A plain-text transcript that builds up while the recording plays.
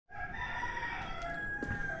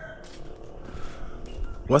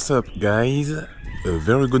What's up, guys? A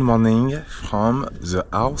very good morning from the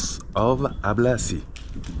house of Ablasi.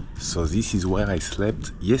 So this is where I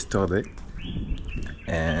slept yesterday,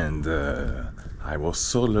 and I was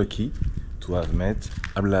so lucky to have met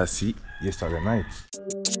Ablasi yesterday night.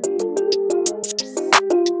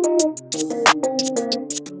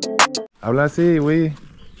 Ablasi, oui.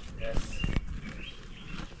 Yes.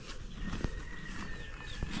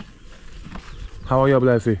 How are you,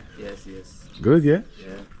 Ablasi? Yes. Good, yeah?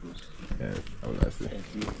 Yeah, good. Yes, Ablasi. Thank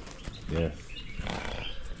you. Yes.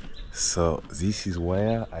 So this is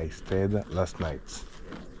where I stayed last night.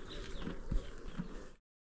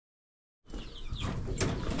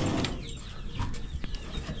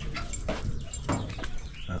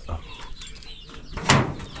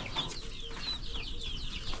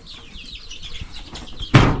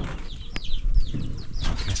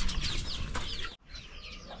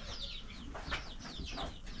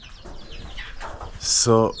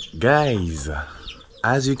 So guys,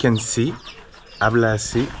 as you can see,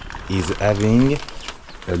 Ablasi is having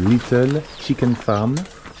a little chicken farm.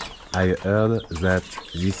 I heard that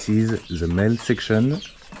this is the male section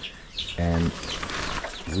and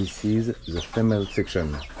this is the female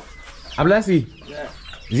section. Ablasi, Yeah.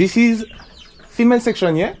 this is female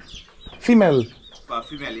section, yeah? Female.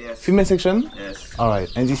 Female, yes. Female section? Yes. Alright,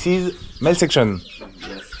 and this is male section?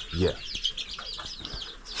 Yes. Yeah.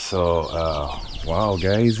 So, wow,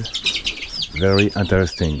 guys, very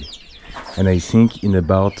interesting. And I think in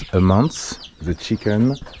about a month, the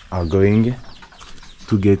chicken are going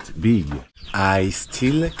to get big. I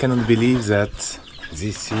still cannot believe that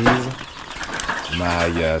this is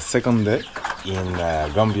my second day in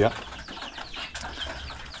Gambia.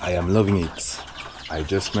 I am loving it. I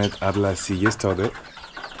just met Ablasi yesterday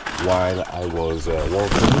while I was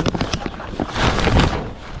walking.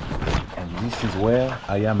 This is where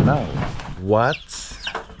I am now. What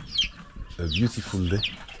a beautiful day.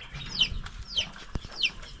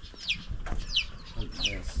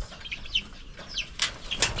 Yes.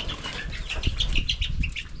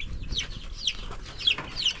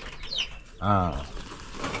 Ah.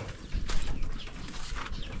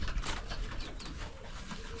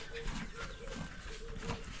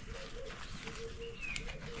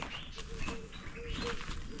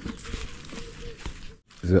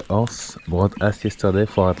 The horse brought us yesterday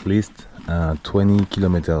for at least 20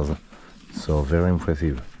 kilometers, so very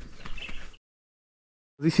impressive.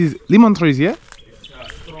 This is lemon trees, yeah?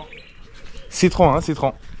 Citron, hein,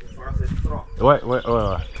 citron. Ouais.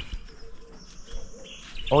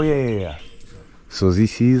 Oh yeah. So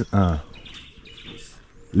this is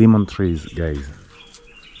lemon trees, guys.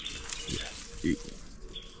 Yeah.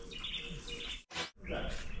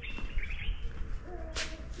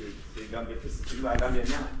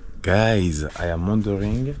 Guys, I am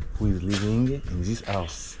wondering who is living in this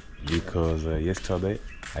house because yesterday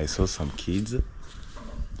I saw some kids,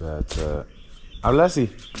 but Ablasi,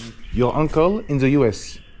 your uncle in the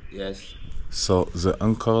US. Yes. So the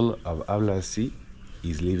uncle of Ablasi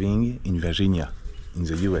is living in Virginia, in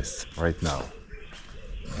the US right now,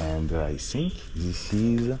 and I think this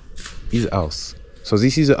is his house. So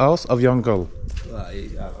this is the house of your uncle.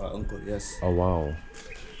 Uncle, yes. Oh wow.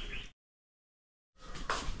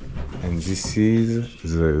 And this is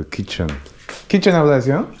the kitchen. Kitchen,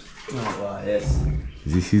 Ablasi, huh? Yes.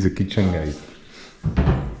 This is the kitchen, guys.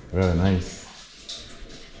 Very nice.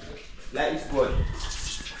 That is good.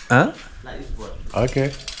 Huh? That is good. Okay.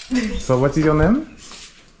 So what is your name?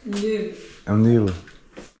 New. I'm Neil.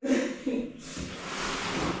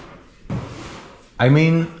 I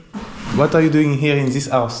mean, what are you doing here in this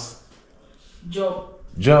house? Job.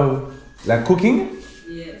 Joe, like cooking?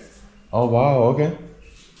 Yes. Oh wow, okay.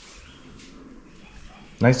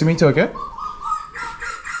 Nice to meet you, okay?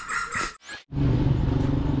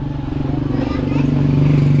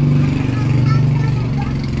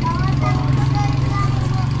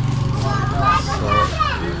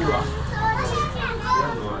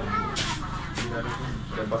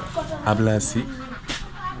 Ablasi.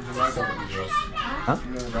 Huh?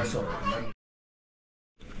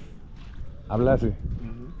 Ablasi.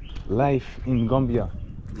 Life in Gambia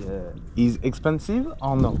Yeah. is expensive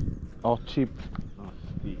or no? Or cheap?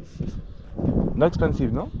 Not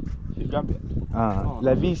expensive, non? Gambia. Ah, Non,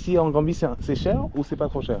 la vie ici en Gambie, c'est cher ou c'est pas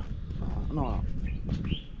trop cher? Non.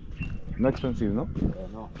 Not expensive, non?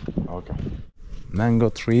 Non. Okay. Mango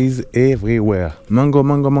trees everywhere. Mango,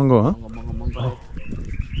 hein? Mango.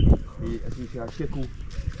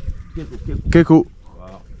 Keku.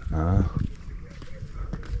 Wow. Ah.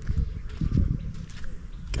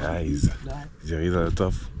 Guys, there is a lot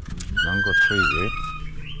of mango trees, eh?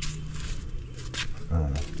 Ah.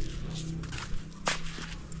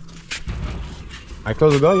 I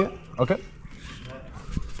close the door, yeah? Okay.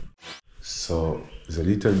 So, the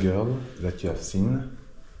little girl that you have seen,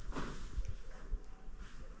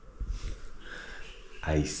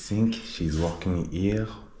 I think she's working here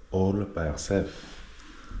all by herself.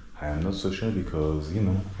 I am not so sure because, you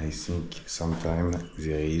know, I think sometimes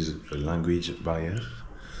there is a language barrier,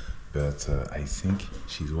 but I think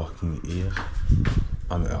she's working here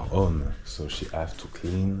on her own. So she have to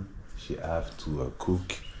clean, she have to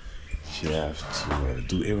cook, she have to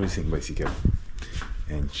do everything basically.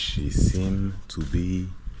 And she seems to be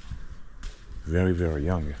very, very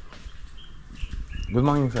young. Good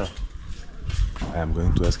morning, sir. I am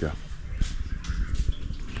going to ask her.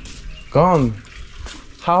 Go on.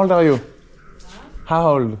 How old are you? How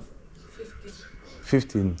old?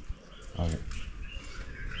 15. Okay.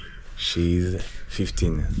 She's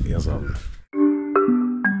 15 years old.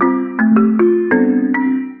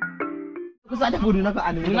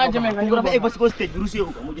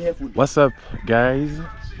 What's up, guys?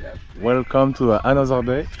 Welcome to another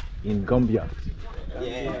day in Gambia.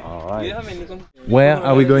 All right. Where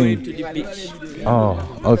are we going? To the beach. Oh,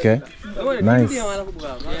 okay. Nice.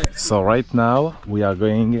 So right now we are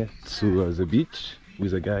going to the beach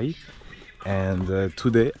with a guy, and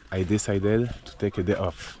today I decided to take a day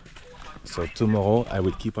off. So tomorrow I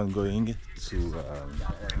will keep on going to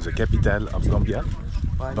the capital of Gambia,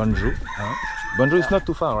 Banjul. Banjul is not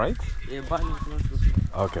too far, right? Yeah, Banjul is not too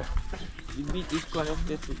far. Okay. The beach is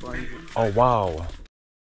connected to Banjul. Oh wow.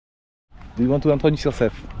 Do you want to introduce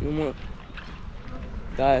yourself?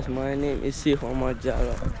 Guys, my name is Sheikh Omar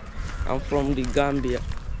Jalo. I'm from the Gambia,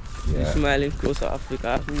 the smiling coast of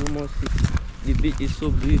Africa. As you must see, the beach is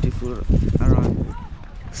so beautiful around here.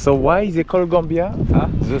 So why they call Gambia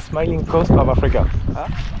the smiling coast of Africa?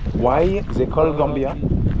 Why they call Gambia?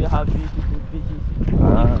 We have beautiful beaches,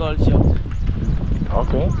 deep culture.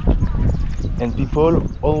 Okay. And people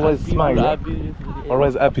always smile. Are beautiful,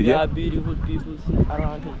 always happy, there yeah? are beautiful people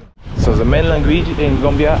around here. So the main language in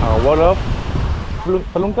Gambia are Wolof,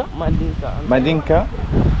 Falunka, Mandinka,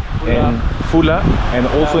 and Fula, and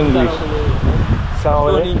also English.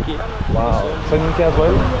 Sarawale. Wow. Soninke as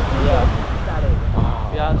well? Yeah.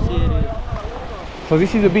 We are serious. So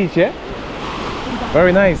this is the beach, yeah?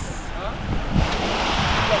 Very nice.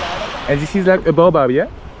 And this is like a baobab, yeah?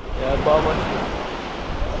 Yeah, baobab.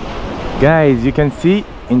 Guys, you can see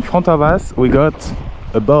in front of us we got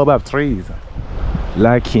a baobab trees,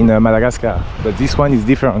 like in Madagascar, but this one is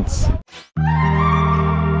different.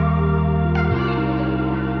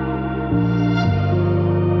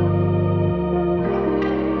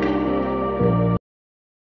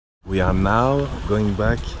 We are now going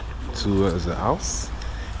back to the house,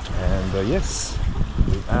 and yes,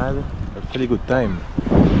 we had a pretty good time.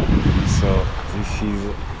 So this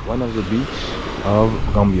is one of the beaches of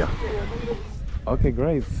Gambia. Okay,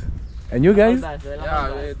 great. And you guys?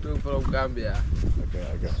 Yeah, we too from Gambia.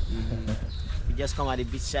 Okay. We just come at the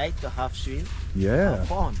beach side to have swim. Yeah. Have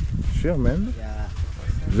fun. Sure, man. Yeah.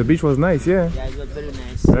 The beach was nice, yeah? Yeah, it was very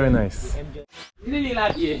nice. Very nice.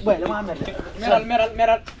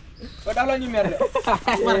 Meral. What are you meral?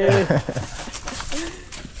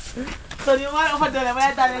 So you want over there?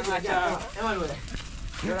 Where are you?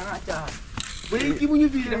 Beli ibu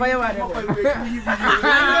nyubi dia bayar mana?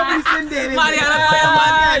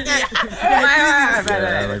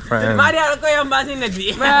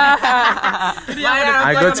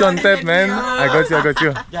 I got you on tape, man. I got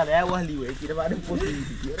you. Jangan wali weh, kita ada foto ini.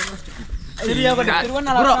 Jadi apa deh?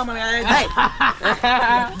 Bro, hey,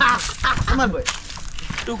 aman boy.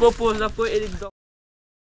 To go pose for edit.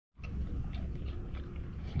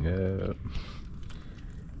 Yeah.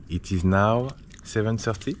 It is now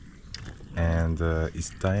 7:30. And it's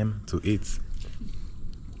time to eat.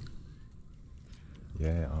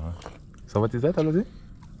 Yeah. So what is that, Alodi?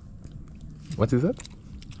 What is that?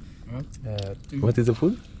 What is the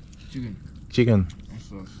food? Chicken. Chicken. And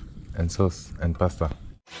sauce. And sauce and pasta.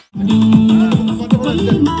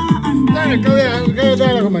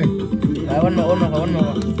 Kawan no.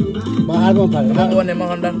 Mahal mo pa. Mahal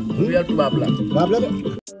mo real to babla.